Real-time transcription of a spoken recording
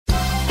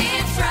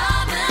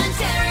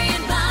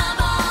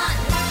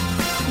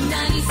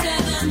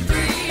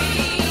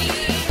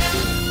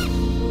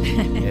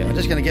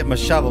going to get my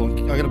shovel.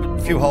 I've got a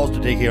few holes to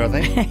dig here, I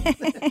think.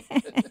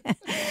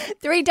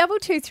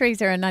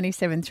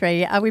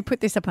 32230973. We put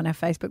this up on our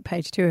Facebook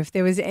page too. If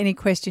there was any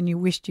question you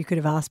wished you could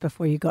have asked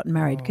before you got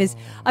married, because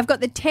I've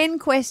got the 10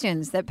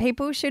 questions that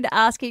people should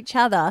ask each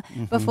other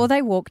before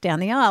they walk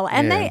down the aisle.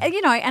 And they,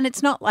 and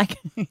it's not like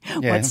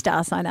what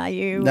star sign are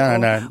you?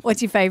 No.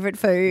 What's your favourite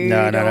food?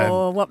 No.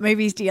 Or what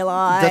movies do you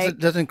like?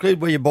 Does it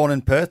include where you're born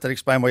in Perth? That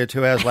explain why you're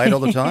 2 hours late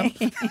all the time?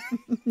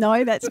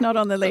 No, that's not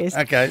on the list.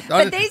 Okay.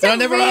 But these are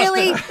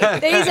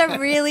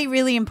really,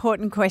 really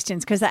important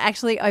questions because they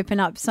actually open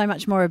up so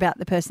much more about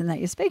the person that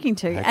you're speaking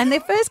to. Okay. And the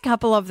first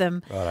couple of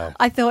them,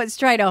 I thought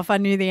straight off I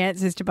knew the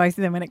answers to both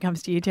of them when it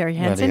comes to you, Terry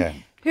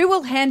Hansen. Who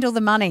will handle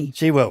the money?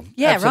 She will.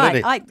 Yeah,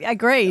 Absolutely. right. I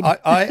agreed.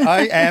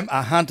 I am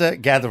a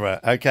hunter-gatherer,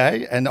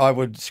 okay? And I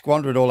would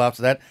squander it all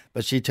after that,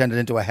 but she turned it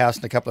into a house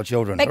and a couple of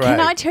children. But can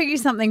I tell you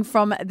something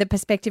from the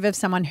perspective of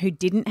someone who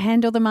didn't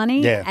handle the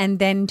money and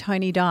then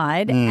Tony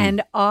died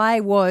and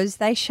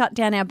they shut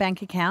down our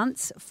bank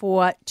accounts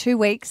for 2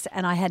 weeks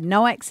and I had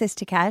no access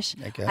to cash.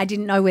 Okay. I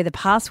didn't know where the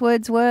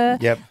passwords were.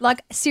 Yep.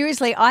 Like,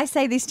 seriously, I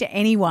say this to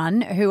anyone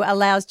who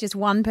allows just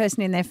one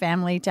person in their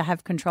family to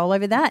have control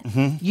over that.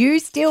 You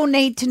still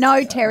need to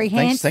know, Terry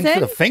Hansen. Thanks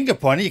for the finger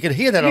pointing. You could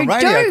hear that on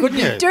radio, couldn't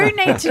you? You do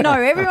need to know.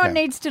 Everyone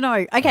needs to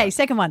know. Okay,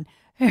 second one.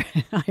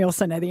 I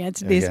also know the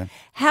answer to this.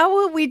 How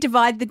will we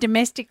divide the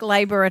domestic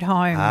labour at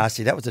home?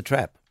 See, that was a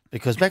trap.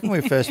 Because back when we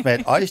first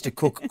met, I used to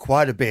cook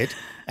quite a bit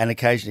and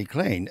occasionally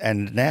clean.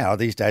 And now,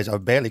 these days, I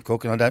barely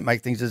cook and I don't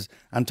make things as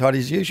untidy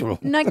as usual.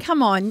 No,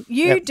 come on.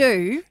 You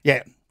do.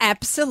 Yeah.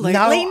 Absolutely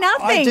nothing.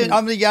 I do.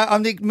 I'm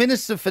the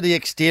minister for the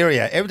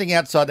exterior. Everything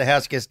outside the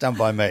house gets done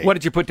by me. What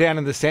did you put down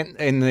in the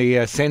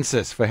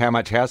census for how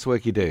much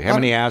housework you do? How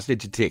many hours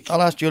did you tick?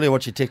 I'll ask Julia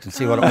what she ticked and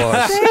see what it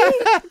was. See?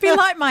 Be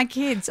like my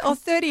kids.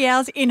 30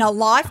 hours in a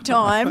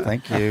lifetime.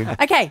 Thank you.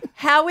 Okay,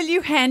 how will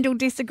you handle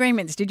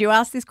disagreements? Did you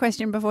ask this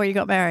question before you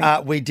got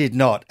married? We did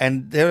not.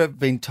 And there have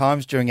been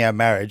times during our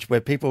marriage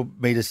where people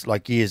meet us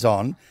like years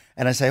on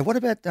and I say, what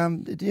about,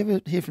 did you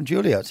ever hear from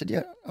Julia? I said,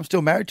 yeah, I'm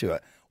still married to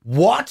her.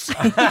 What?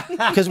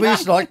 Because we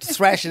used to like to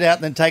thrash it out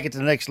and then take it to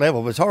the next level.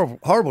 It was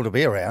horrible to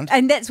be around.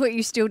 And that's what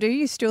you still do?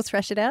 You still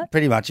thrash it out?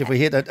 Pretty much. If we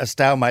hit a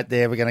stalemate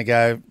there, we're going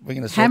to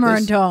sort Hammer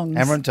this. and tongs.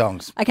 Hammer and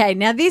tongs. Okay,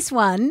 now this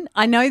one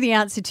I know the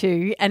answer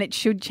to and it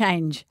should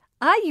change.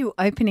 Are you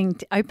open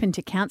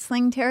to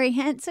counselling, Terry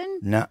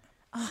Hansen? No.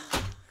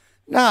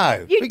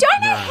 No. You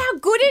don't know how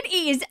good it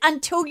is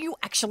until you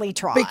actually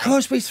try.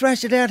 Because we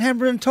thrash it out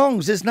hammer and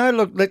tongs. There's no,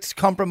 look, let's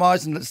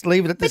compromise and let's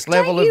leave it at this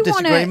level of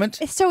disagreement.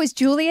 So has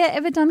Julia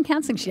ever done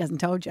counselling? She hasn't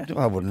told you.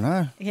 I wouldn't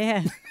know.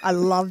 Yeah, I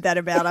love that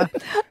about her.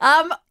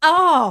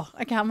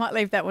 Okay, I might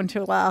leave that one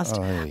till last.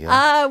 Oh, there you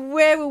go.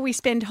 Where will we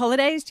spend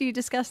holidays? Do you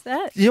discuss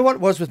that? You know what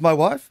it was with my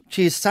wife?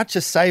 She is such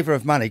a saver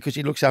of money because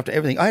she looks after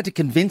everything. I had to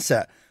convince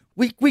her.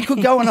 We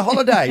could go on a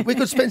holiday. We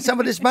could spend some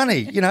of this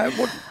money,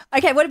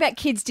 Okay, what about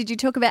kids? Did you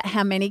talk about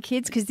how many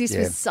kids? Because this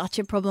was such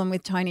a problem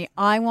with Tony.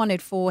 I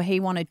wanted 4, he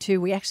wanted 2.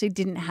 We actually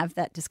didn't have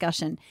that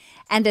discussion.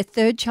 And a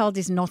third child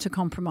is not a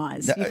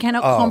compromise. You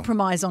cannot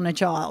compromise on a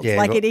child.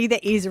 Yeah, it either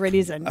is or it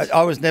isn't.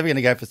 I was never going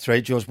to go for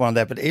 3. Jules wanted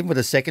that. But even with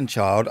a second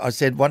child, I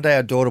said one day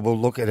our daughter will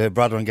look at her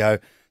brother and go,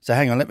 so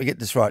hang on, let me get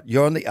this right.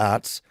 You're in the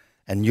arts.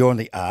 And you're in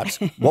the arts.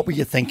 What were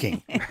you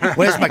thinking?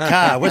 Where's my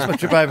car? Where's my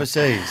trip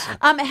overseas?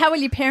 How will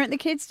you parent the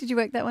kids? Did you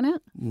work that one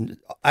out?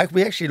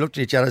 We actually looked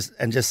at each other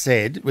and just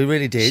said, we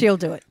really did. She'll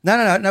do it.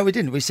 No, we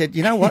didn't. We said,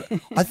 you know what?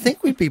 I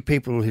think we'd be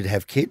people who'd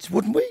have kids,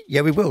 wouldn't we?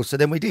 Yeah, we will. So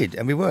then we did,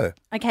 and we were.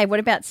 Okay, what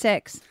about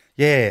sex?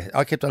 Yeah,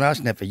 I kept on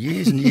asking that for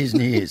years and years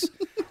and years.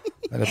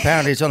 But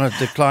apparently it's on a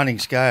declining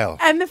scale.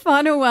 And the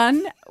final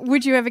one,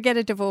 would you ever get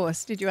a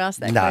divorce? Did you ask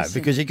that question? No,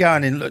 because you're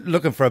going in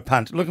looking for a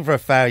punt, looking for a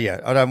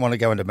failure. I don't want to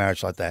go into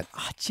marriage like that.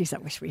 Oh, jeez, I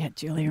wish we had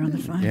Julia on the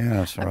phone. Yeah,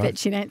 that's all right. I bet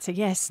she'd answer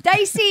yes.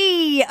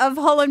 Stacey of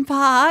Holland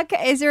Park,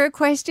 is there a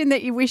question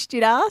that you wished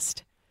you'd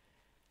asked?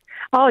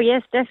 Oh,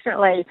 yes,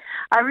 definitely.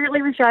 I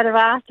really wish I'd have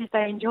asked if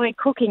they enjoy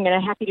cooking and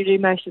are happy to do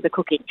most of the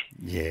cooking.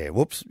 Yeah,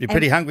 whoops. You're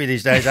pretty hungry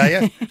these days, are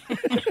you?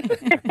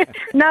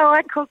 No,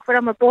 I cook, but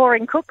I'm a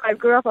boring cook. I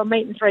grew up on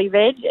meat and 3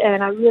 veg,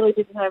 and I really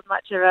didn't have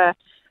much of a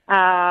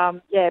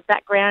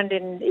background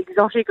in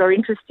exotic or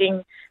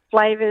interesting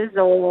flavours,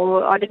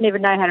 or I didn't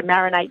even know how to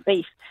marinate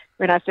beef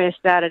when I first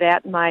started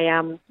out in my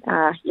own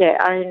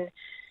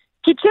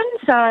kitchen.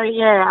 So,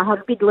 I had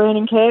a big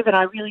learning curve, and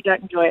I really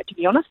don't enjoy it, to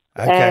be honest.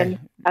 Okay. And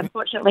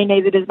unfortunately,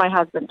 neither does my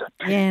husband.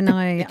 Yeah, no,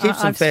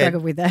 I've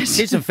struggled with that.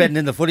 Keeps them fed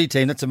in the footy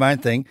team. That's the main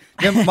thing.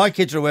 My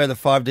kids are aware of the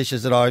 5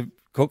 dishes that I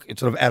cook. It's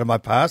sort of out of my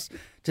past.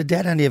 Did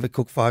Dad only ever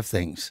cook 5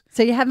 things?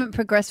 So you haven't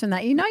progressed from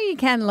that. You know you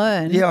can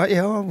learn.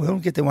 Yeah, we'll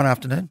get there one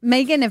afternoon.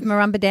 Megan of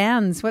Marumba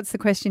Downs, what's the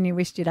question you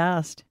wished you'd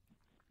asked?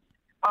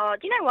 Oh,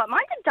 do you know what?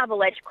 Mine's a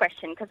double-edged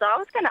question because I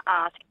was going to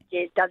ask,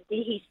 did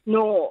he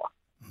snore?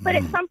 But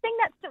it's something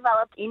that's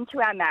developed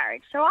into our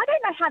marriage, so I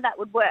don't know how that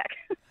would work.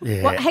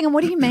 Yeah. Hang on,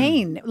 what do you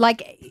mean?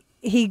 Like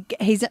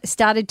he's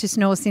started to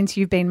snore since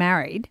you've been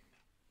married?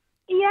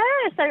 Yeah,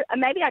 Yeah, so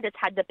maybe I just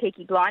had the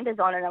Peaky Blinders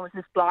on and I was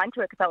just blind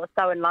to it because I was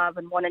so in love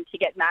and wanted to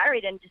get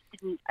married and just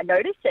didn't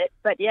notice it.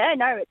 But yeah,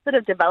 no, it sort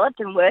of developed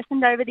and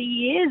worsened over the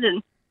years,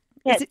 and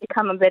yeah, it's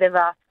become a bit of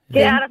a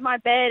get out of my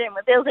bed and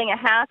we're building a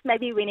house.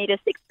 Maybe we need a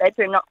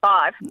 6-bedroom, not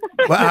 5.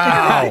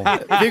 Wow.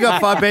 If you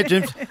got 5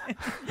 bedrooms,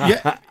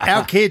 yeah,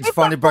 our kids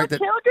finally broke the...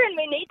 children,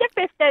 we need the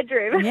 5th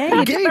bedroom. Yeah,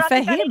 you do, But for I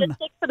think I need him. a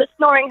 6 for the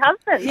snoring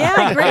husband. Yeah,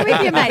 I agree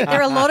with you, mate. There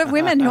are a lot of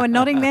women who are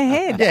nodding their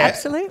head. Yeah.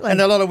 Absolutely. And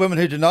a lot of women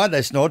who denied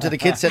they snored till the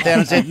kids sat down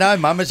and said, no,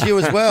 Mum, it's you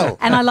as well.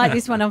 And I like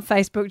this one on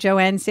Facebook.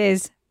 Joanne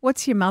says,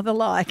 "What's your mother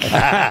like?"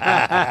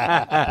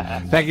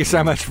 Thank you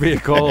so much for your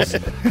calls.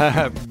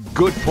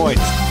 Good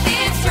points.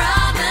 It's right.